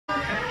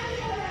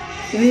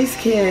These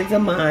kids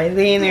of mine,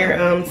 they in there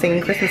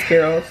singing Christmas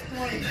carols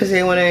because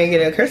they want to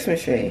get a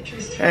Christmas tree.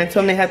 And I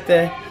told them they have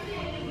to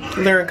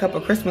learn a couple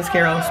of Christmas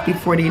carols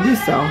before they do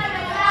so.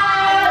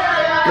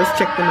 Let's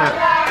check them out.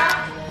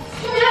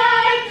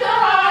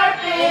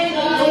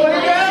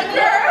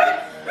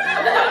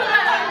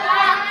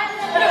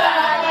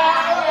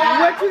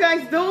 What you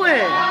guys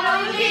doing?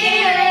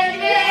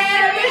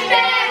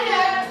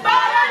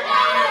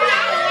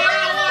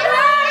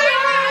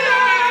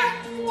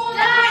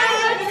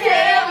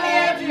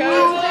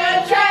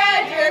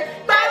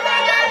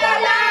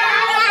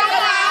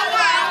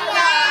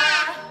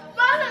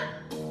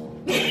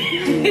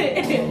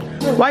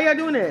 Why y'all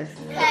doing this?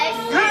 You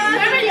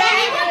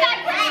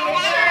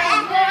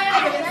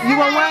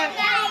want what?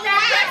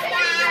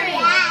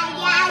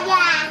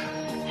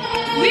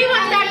 We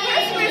want that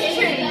Christmas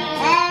tree.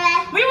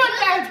 We want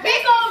that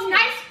big old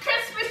nice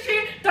Christmas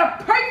tree, the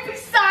perfect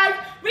size.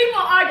 We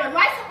want all the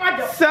lights on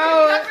the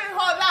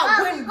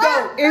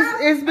window.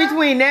 It's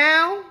between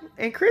now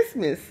and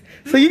Christmas.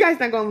 So you guys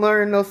not gonna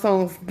learn those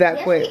songs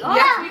that quick.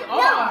 Yes, we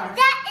are.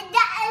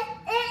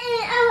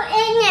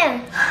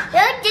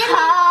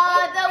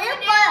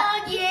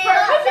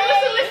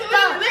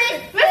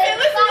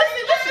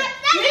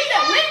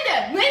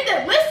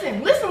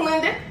 Listen,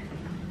 Linda.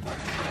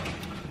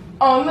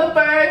 On the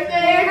first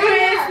day of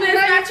Christmas,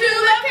 that you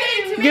look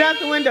into me. Get out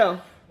the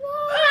window.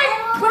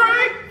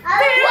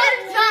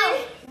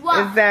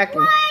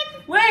 Exactly.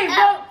 Wait,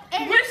 but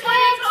which one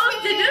you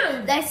told to do?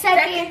 The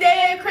second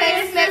day of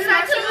Christmas,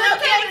 not to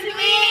look into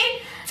me.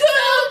 To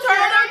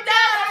turn up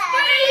that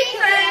spring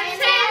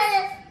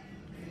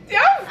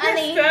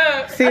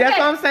Christmas. See, that's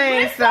what I'm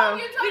saying. So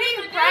we need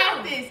to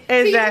practice.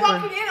 Exactly. She's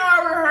walking in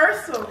our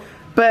rehearsal.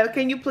 But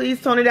can you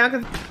please tone it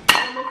down?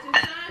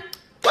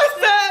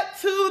 What's up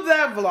to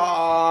the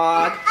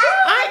vlog?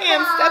 I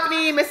am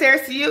Stephanie, Miss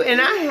RCU,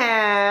 and I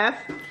have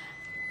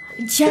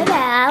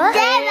Jabel.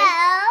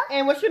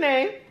 And what's your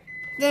name?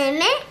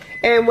 Damon.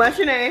 And what's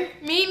your name?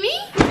 Mimi.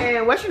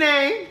 And what's your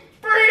name?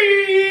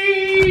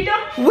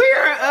 Freedom. We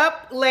are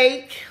up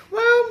late.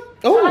 Well,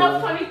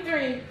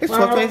 12:23. It's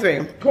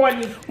 12:23.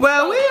 20.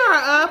 Well, we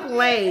are up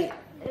late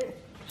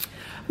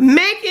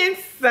making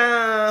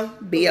some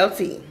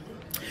BLT.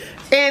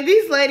 And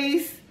these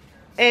ladies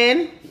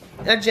and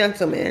a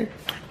gentleman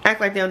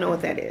act like they don't know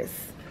what that is.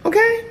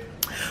 Okay?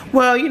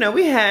 Well, you know,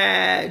 we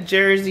had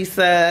Jersey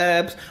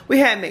subs, we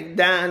had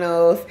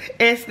McDonald's,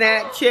 and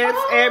snack chips,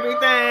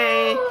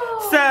 everything.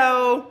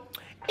 So,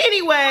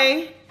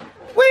 anyway,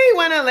 we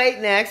want a late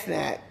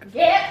snack.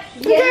 Yep.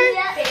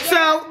 Okay?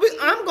 So,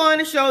 I'm going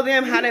to show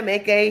them how to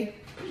make a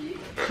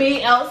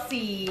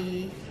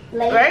BLC.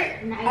 Right?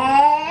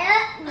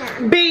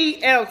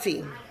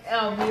 BLT.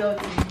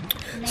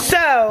 BLT.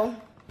 So,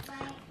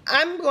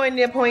 I'm going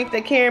to point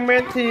the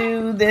camera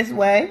to this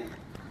way.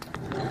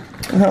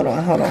 Hold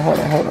on.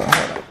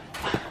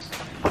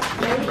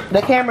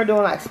 The camera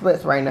doing like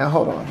splits right now.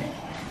 Hold on.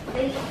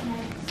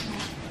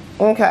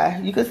 Okay,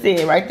 you can see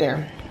it right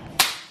there.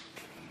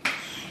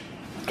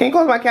 Can you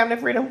close my cabinet,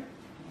 Freedom?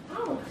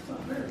 Oh, so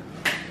hurt.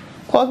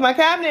 Close my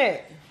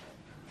cabinet.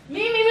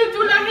 Mimi, let's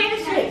do our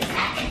handshake.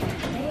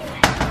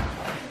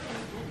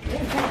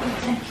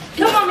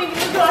 Come on, Mimi,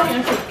 let's do our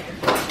handshake.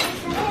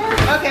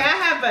 Okay, I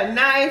have a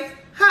nice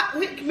hot.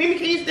 Mimi,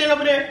 can you stand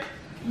over there?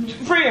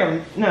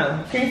 Freedom.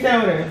 No, can you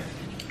stand over there?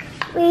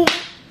 Oh.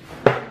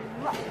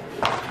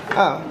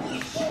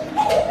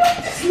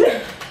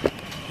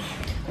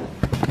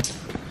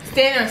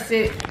 Stand or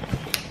sit.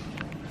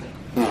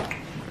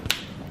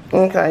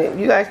 Okay,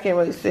 you guys can't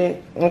really see.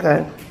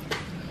 Okay.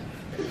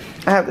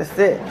 I have to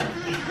sit.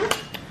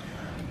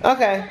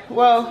 Okay,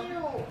 well.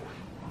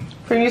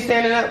 Can you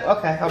standing up?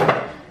 Okay, hold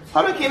on.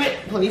 Hold on, Kim,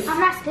 please. I'm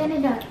not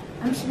standing up.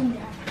 I'm sitting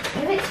down.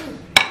 Give it to me.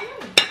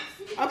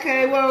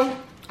 Okay, well,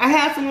 I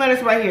have some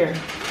lettuce right here.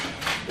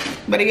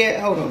 But again,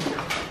 hold on.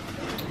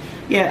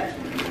 Yeah.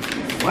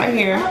 Right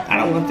here. I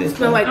don't want this.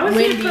 Smell like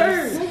Wendy's.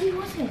 Where do you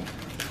want it?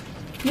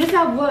 Yes,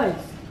 I was.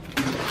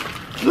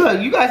 Look,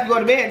 you guys can go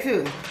to bed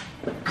too.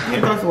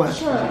 Here goes one.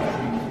 Sure.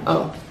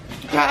 Oh.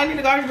 Yeah, I need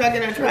the garbage bag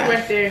in the trash.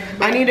 Right there.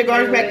 I need the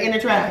garbage bag in the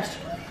trash.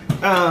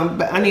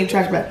 But I need a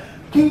trash bag.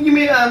 Can you give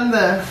me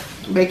the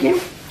bacon?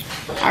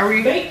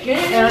 Bacon.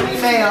 And I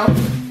need mayo.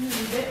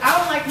 I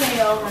don't like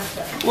mayo on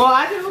myself. Well,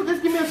 I do.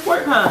 Just give me a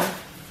squirt kind.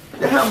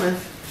 The hummus.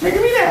 Hey,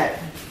 give me that.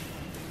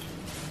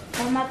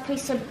 And my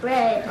piece of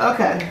bread.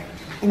 Okay.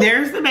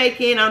 There's the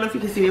bacon. I don't know if you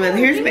can see me, but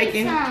here's Give me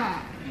bacon.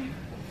 some.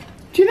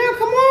 Janelle,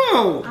 come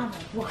on. I'm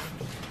what?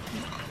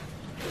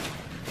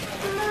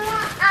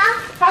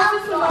 How's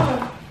this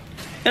alone?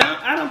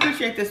 I don't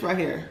appreciate this right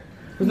here.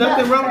 There's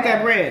nothing wrong with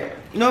that bread.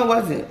 No, it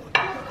wasn't.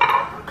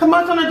 Come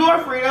on, on the door,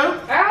 Frida.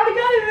 I already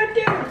got it right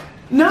there.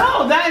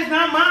 No, that is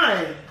not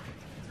mine.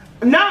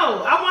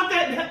 No, I want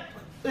that.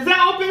 Is that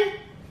open?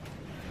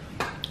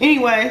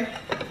 Anyway,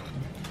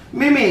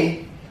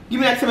 Mimi, give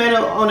me that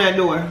tomato on that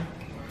door.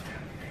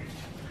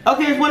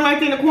 Okay, there's one right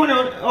there in the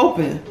corner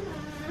open.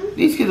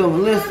 These kids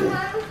don't listen.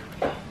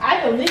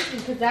 I don't listen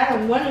because I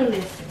don't want to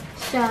listen.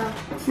 So.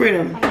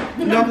 Freedom,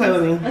 don't play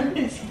with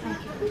me.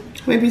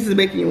 How many pieces of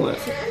bacon you want?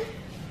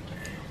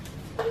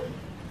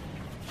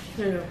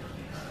 Yeah.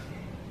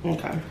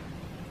 Okay.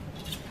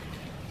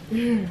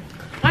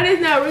 I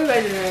just not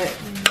realizing that.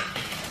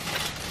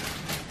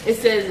 It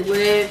says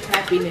with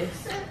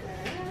happiness.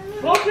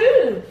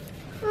 Okay.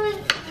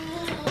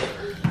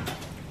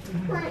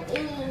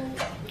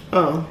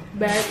 Oh.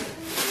 Bag.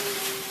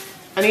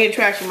 I need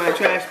trash in my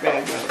trash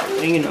bag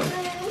though. You know.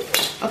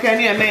 Okay, I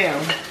need a mayo.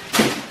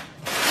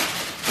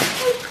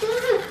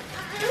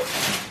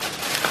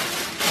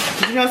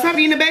 You know, stop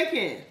eating the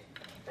bacon.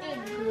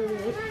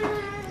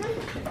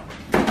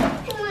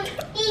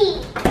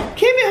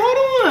 Kimmy,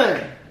 hold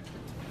on.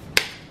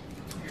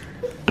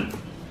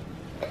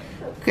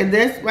 Okay,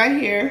 this right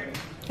here,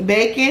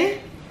 bacon,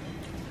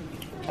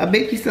 a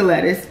big piece of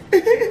lettuce.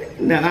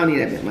 No, I don't need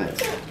that bit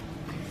much.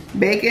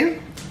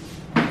 Bacon,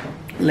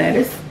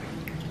 lettuce,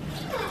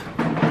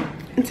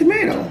 and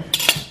tomato.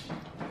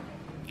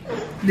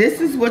 This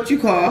is what you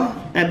call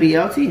a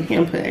BLT.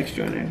 Can't put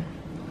extra in there.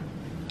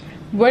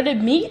 Where the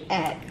meat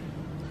at?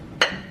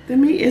 The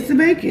meat is the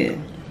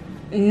bacon.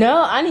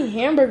 No, I need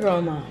hamburger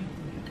on mine.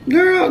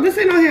 Girl, this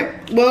ain't no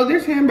well,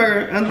 there's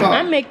hamburger involved.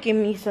 I'm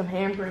making me some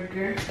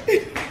hamburger.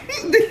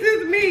 This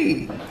is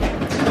me.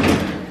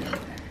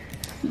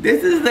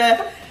 This is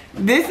a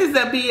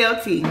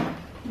BLT.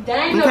 That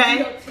ain't Okay?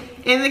 no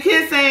BLT. And the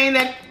kids saying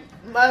that,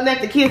 well, not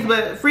the kids,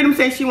 but Freedom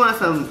saying she wants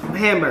some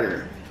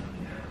hamburger.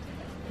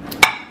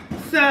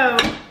 So,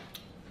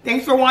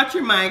 thanks for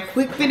watching my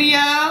quick video,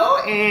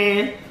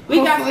 and We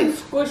got some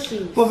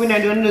squishies. well, we're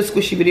not doing a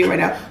squishy video right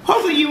now.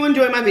 Hopefully you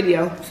enjoyed my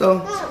video. So,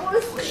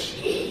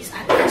 Squishies.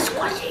 I got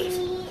squishies.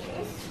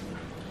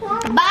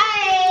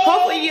 Bye.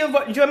 hopefully you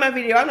enjoyed my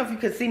video. I don't know if you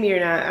could see me or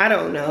not. I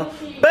don't know.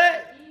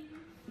 But,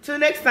 till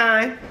next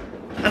time,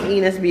 I'm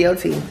eating this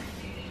BLT.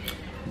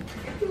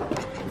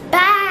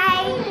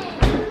 Bye.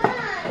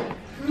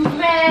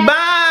 Man.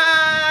 Bye.